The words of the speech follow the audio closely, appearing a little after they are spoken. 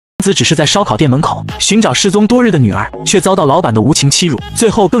子只是在烧烤店门口寻找失踪多日的女儿，却遭到老板的无情欺辱，最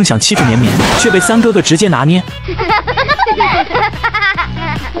后更想欺负绵绵，却被三哥哥直接拿捏。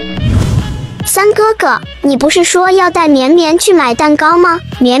三哥哥，你不是说要带绵绵去买蛋糕吗？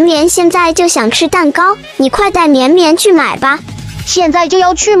绵绵现在就想吃蛋糕，你快带绵绵去买吧。现在就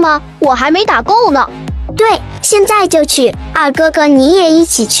要去吗？我还没打够呢。对，现在就去。二哥哥你也一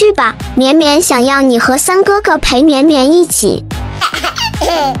起去吧，绵绵想要你和三哥哥陪绵绵一起。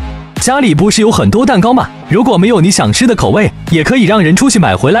家里不是有很多蛋糕吗？如果没有你想吃的口味，也可以让人出去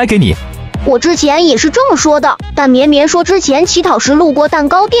买回来给你。我之前也是这么说的，但绵绵说之前乞讨时路过蛋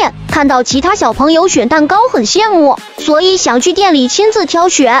糕店，看到其他小朋友选蛋糕很羡慕，所以想去店里亲自挑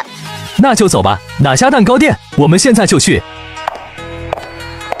选。那就走吧，哪家蛋糕店？我们现在就去。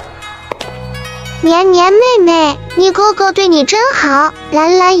绵绵妹妹，你哥哥对你真好，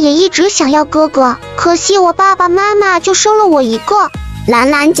兰兰也一直想要哥哥，可惜我爸爸妈妈就生了我一个。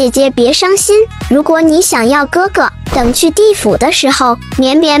兰兰姐姐别伤心，如果你想要哥哥，等去地府的时候，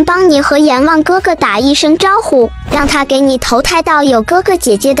绵绵帮你和阎王哥哥打一声招呼，让他给你投胎到有哥哥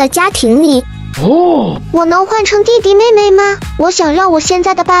姐姐的家庭里。我能换成弟弟妹妹吗？我想让我现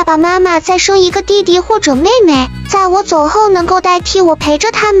在的爸爸妈妈再生一个弟弟或者妹妹，在我走后能够代替我陪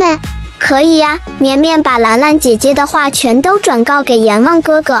着他们。可以呀，绵绵把兰兰姐姐的话全都转告给阎王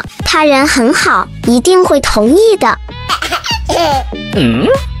哥哥，他人很好，一定会同意的。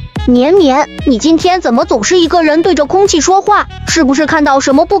绵绵，你今天怎么总是一个人对着空气说话？是不是看到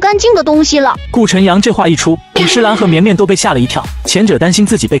什么不干净的东西了？顾晨阳这话一出，李诗兰和绵绵都被吓了一跳，前者担心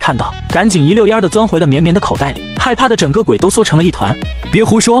自己被看到，赶紧一溜烟的钻回了绵绵的口袋里，害怕的整个鬼都缩成了一团。别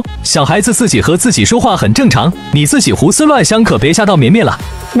胡说，小孩子自己和自己说话很正常，你自己胡思乱想可别吓到绵绵了。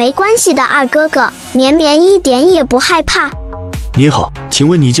没关系的，二哥哥，绵绵一点也不害怕。你好，请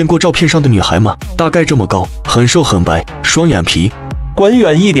问你见过照片上的女孩吗？大概这么高，很瘦很白，双眼皮。滚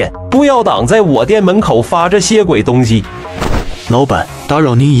远一点，不要挡在我店门口发这些鬼东西。老板，打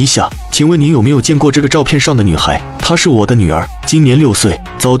扰您一下，请问您有没有见过这个照片上的女孩？她是我的女儿，今年6岁，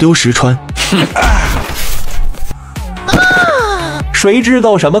早丢石川。谁知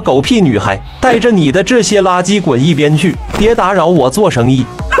道什么狗屁女孩，带着你的这些垃圾滚一边去，别打扰我做生意。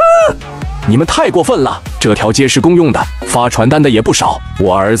你们太过分了！这条街是公用的，发传单的也不少。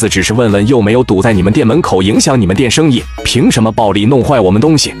我儿子只是问问，又没有堵在你们店门口影响你们店生意，凭什么暴力弄坏我们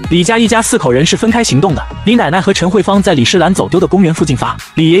东西？李家一家4口人是分开行动的，李奶奶和陈慧芳在李诗兰走丢的公园附近发，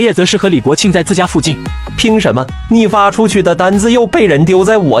李爷爷则是和李国庆在自家附近。凭什么你发出去的单子又被人丢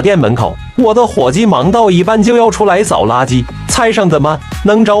在我店门口？我的伙计忙到一半就要出来扫垃圾，菜上怎么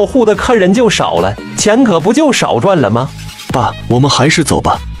能招呼的客人就少了，钱可不就少赚了吗？爸，我们还是走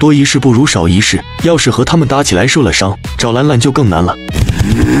吧，多一事不如少一事。要是和他们打起来受了伤，找兰兰就更难了。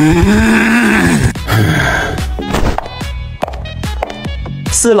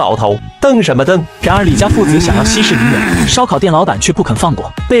死老头，瞪什么瞪？然而李家父子想要息事宁人，烧烤店老板却不肯放过，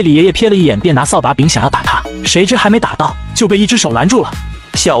被李爷爷瞥了一眼，便拿扫把柄想要打他，谁知还没打到，就被一只手拦住了。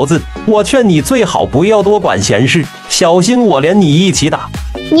小子，我劝你最好不要多管闲事，小心我连你一起打。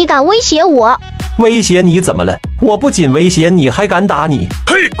你敢威胁我？威胁你怎么了？我不仅威胁你，还敢打你。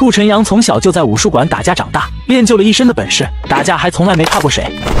嘿，顾晨阳从小就在武术馆打架长大，练就了一身的本事，打架还从来没怕过谁。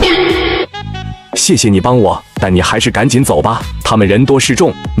谢谢你帮我，但你还是赶紧走吧，他们人多势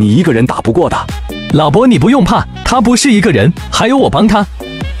众，你一个人打不过的。老伯，你不用怕，他不是一个人，还有我帮他。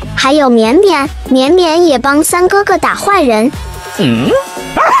还有绵绵，绵绵也帮三哥哥打坏人。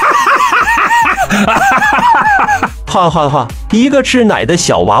哈哈哈！一个吃奶的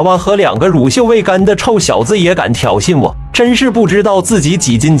小娃娃和2个乳臭未干的臭小子也敢挑衅我，真是不知道自己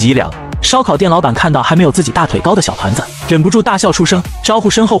几斤几两。烧烤店老板看到还没有自己大腿高的小团子，忍不住大笑出声，招呼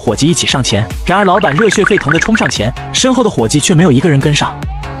身后伙计一起上前。然而老板热血沸腾地冲上前，身后的伙计却没有一个人跟上。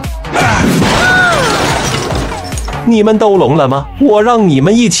你们都聋了吗？我让你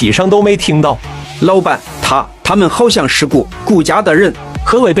们一起上都没听到。老板，他们好像是顾家的人。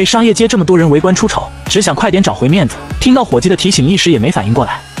何伟被商业街这么多人围观出丑，只想快点找回面子，听到伙计的提醒一时也没反应过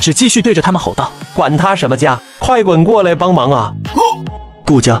来，只继续对着他们吼道：管他什么家，快滚过来帮忙啊！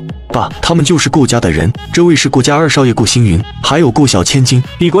顾家，爸，他们就是顾家的人，这位是顾家2少爷顾星云，还有顾小千金。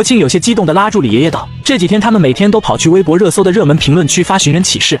李国庆有些激动地拉住李爷爷道：这几天他们每天都跑去微博热搜的热门评论区发寻人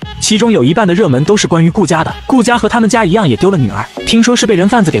启事，其中有一半的热门都是关于顾家的。顾家和他们家一样也丢了女儿，听说是被人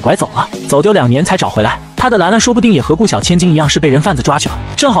贩子给拐走了，走丢2年才找回来。他的兰兰说不定也和顾小千金一样是被人贩子抓去了，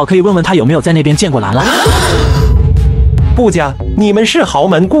正好可以问问他有没有在那边见过兰兰。顾家，你们是豪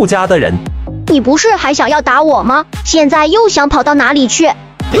门顾家的人。你不是还想要打我吗？现在又想跑到哪里去？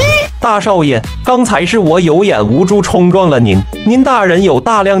大少爷，刚才是我有眼无珠冲撞了您大人有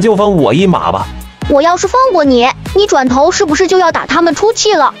大量就放我一马吧。我要是放过你，你转头是不是就要打他们出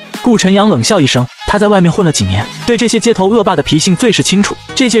气了？顾晨阳冷笑一声，他在外面混了几年，对这些街头恶霸的脾性最是清楚。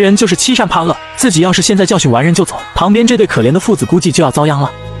这些人就是欺善怕恶，自己要是现在教训完人就走，旁边这对可怜的父子估计就要遭殃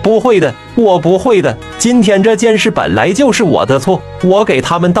了。不会的，我不会的。今天这件事本来就是我的错，我给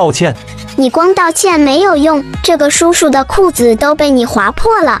他们道歉。你光道歉没有用，这个叔叔的裤子都被你划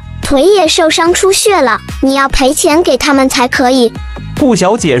破了，腿也受伤出血了，你要赔钱给他们才可以。顾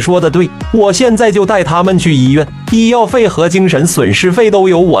小姐说的对，我现在就带他们去医院，医药费和精神损失费都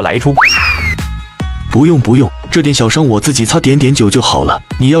由我来出。不用，这点小伤我自己擦点酒就好了。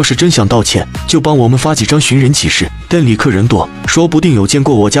你要是真想道歉，就帮我们发几张寻人启事，店里客人多，说不定有见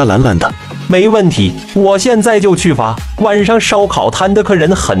过我家兰兰的。没问题，我现在就去发。晚上烧烤摊的客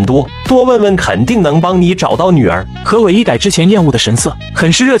人很多，多问问肯定能帮你找到女儿。何伟一改之前厌恶的神色，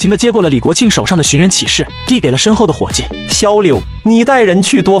很是热情地接过了李国庆手上的寻人启事，递给了身后的伙计。小柳，你带人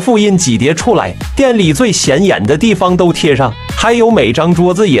去多复印几叠出来，店里最显眼的地方都贴上，还有每张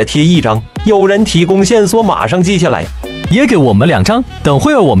桌子也贴一张，有人提供线索马上记下来。也给我们2张，等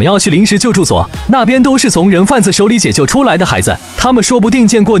会儿我们要去临时救助所，那边都是从人贩子手里解救出来的孩子，他们说不定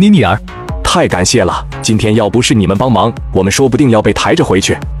见过你女儿。太感谢了，今天要不是你们帮忙，我们说不定要被抬着回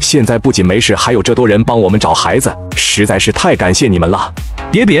去。现在不仅没事，还有这多人帮我们找孩子，实在是太感谢你们了。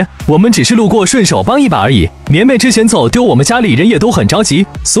别，我们只是路过顺手帮一把而已。绵绵之前走丢，我们家里人也都很着急，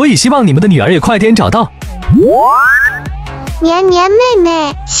所以希望你们的女儿也快点找到。绵绵妹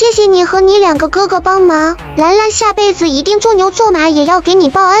妹，谢谢你和你2个哥哥帮忙，兰兰下辈子一定做牛做马也要给你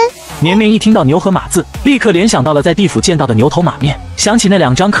报恩。绵绵一听到牛和马字，立刻联想到了在地府见到的牛头马面，想起那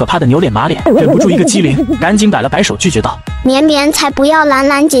2张可怕的牛脸马脸，忍不住一个机灵，赶紧摆了摆手拒绝道：绵绵才不要兰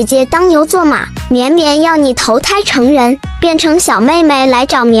兰姐姐当牛做马，绵绵要你投胎成人，变成小妹妹来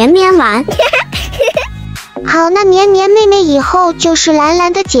找绵绵玩。好，那绵绵妹妹以后就是兰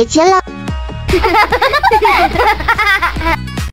兰的姐姐了。